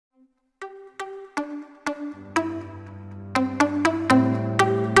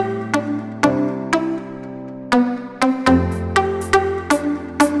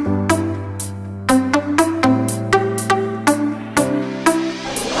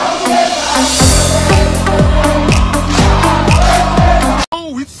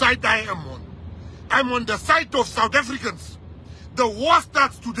know which side I am on. I'm on the side of South Africans. The war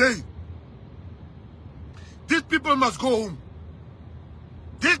starts today. These people must go home.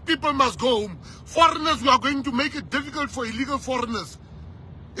 These people must go home. Foreigners, we are going to make it difficult for illegal foreigners.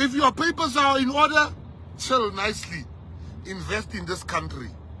 If your papers are in order, chill nicely. Invest in this country.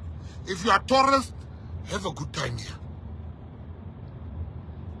 If you are tourist, have a good time here.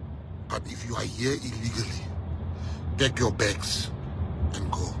 But if you are here illegally, take your bags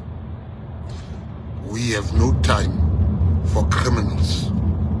and go. We have no time for criminals.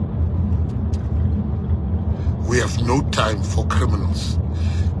 We have no time for criminals.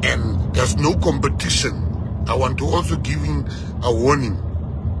 And there's no competition. I want to also give in a warning.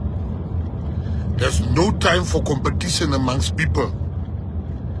 There's no time for competition amongst people.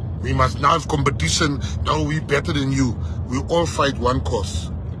 We must now have competition. Now we're better than you. We all fight one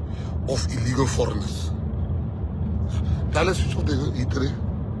cause of illegal foreigners. Tell us which of the eatery,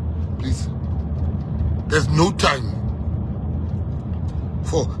 please. There's no time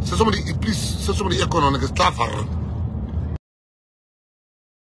for somebody, please, somebody economic is tough.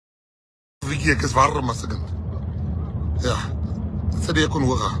 Yeah,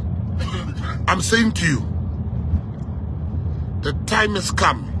 I'm saying to you, the time has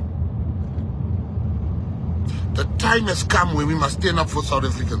come. The time has come when we must stand up for South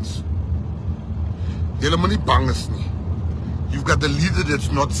Africans. You've got the leader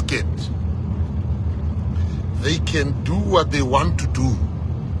that's not scared. They can do what they want to do.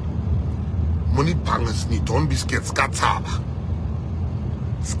 Money bangas ni, don't be scared. Skatsaba.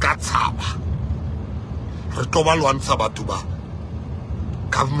 Skatsaba. Retobalwansa batuba.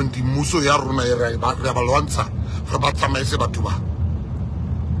 Government imuso ya runa rebalwansa. Rebatsamaise batuba.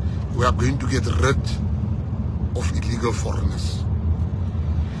 We are going to get rid of illegal foreigners.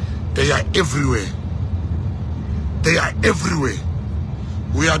 They are everywhere. They are everywhere.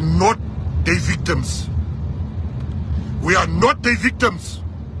 We are not their victims. We are not their victims.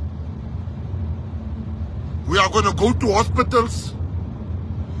 We are going to go to hospitals.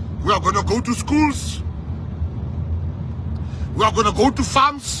 We are going to go to schools. We are going to go to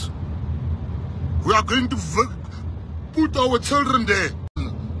farms. We are going to put our children there.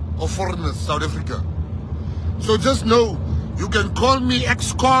 Of foreigners, South Africa. So just know, you can call me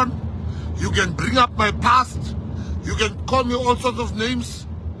ex-con. You can bring up my past. You can call me all sorts of names.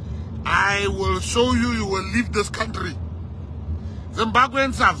 I will show you, you will leave this country.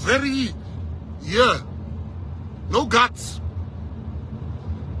 Zimbabweans are very, no guts.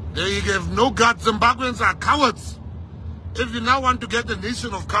 They have no guts. Zimbabweans are cowards. If you now want to get a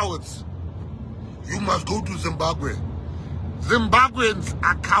nation of cowards, you must go to Zimbabwe. Zimbabweans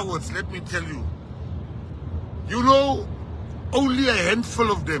are cowards, let me tell you. You know, only a handful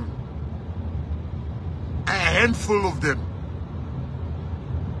of them. A handful of them.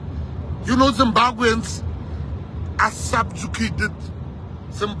 You know, Zimbabweans are subjugated.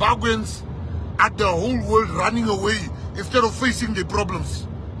 Zimbabweans are the whole world running away instead of facing their problems.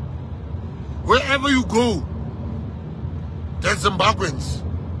 Wherever you go, there's Zimbabweans.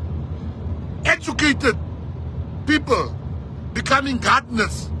 Educated people becoming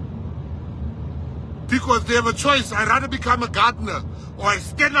gardeners because they have a choice. I'd rather become a gardener or I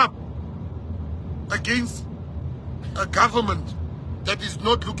stand up against a government that is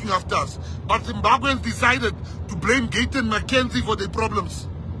not looking after us. But Zimbabweans decided to blame Gayton McKenzie for their problems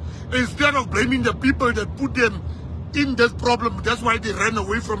instead of blaming the people that put them in this problem. That's why they ran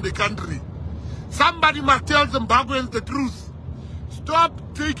away from the country. Somebody must tell Zimbabweans the truth. Stop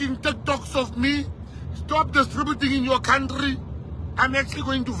taking TikToks of me. Stop distributing in your country. I'm actually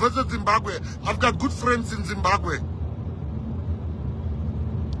going to visit Zimbabwe. I've got good friends in Zimbabwe.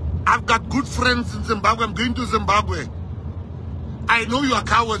 I've got good friends in Zimbabwe. I'm going to Zimbabwe. I know you are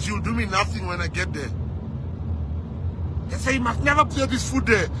cowards. You'll do me nothing when I get there. They say you must never put this food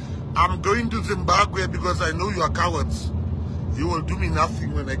there. I'm going to Zimbabwe because I know you are cowards. You will do me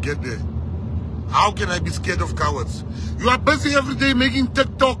nothing when I get there. How can I be scared of cowards? You are busy every day making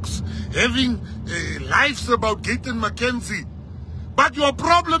TikToks, having lives about Gayton McKenzie. But your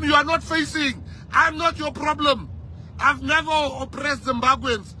problem you are not facing. I'm not your problem. I've never oppressed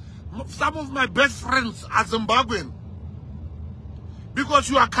Zimbabweans. Some of my best friends are Zimbabwean. Because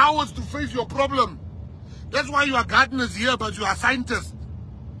you are cowards to face your problem. That's why you are gardeners here, but you are scientists.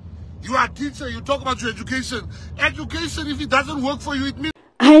 You are a teacher, you talk about your education. Education, if it doesn't work for you, it means...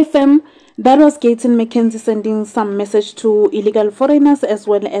 Hi fam, that was Gayton McKenzie sending some message to illegal foreigners as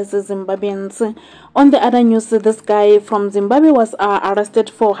well as Zimbabweans. On the other news, this guy from Zimbabwe was arrested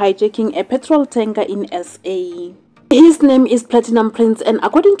for hijacking a petrol tanker in SA. His name is Platinum Prince, and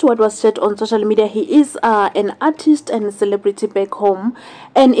according to what was shared on social media, he is an artist and a celebrity back home.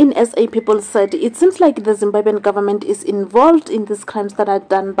 And in SA, people said it seems like the Zimbabwean government is involved in these crimes that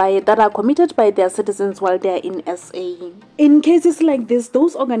are committed by their citizens while they are in SA. In cases like this,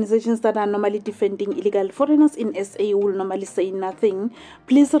 those organizations that are normally defending illegal foreigners in SA will normally say nothing.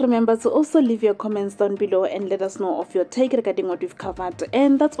 Please remember to also leave your comments down below and let us know of your take regarding what we've covered.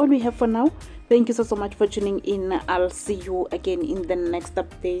 And that's all we have for now. Thank you so much for tuning in. I'll see you again in the next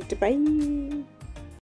update. Bye.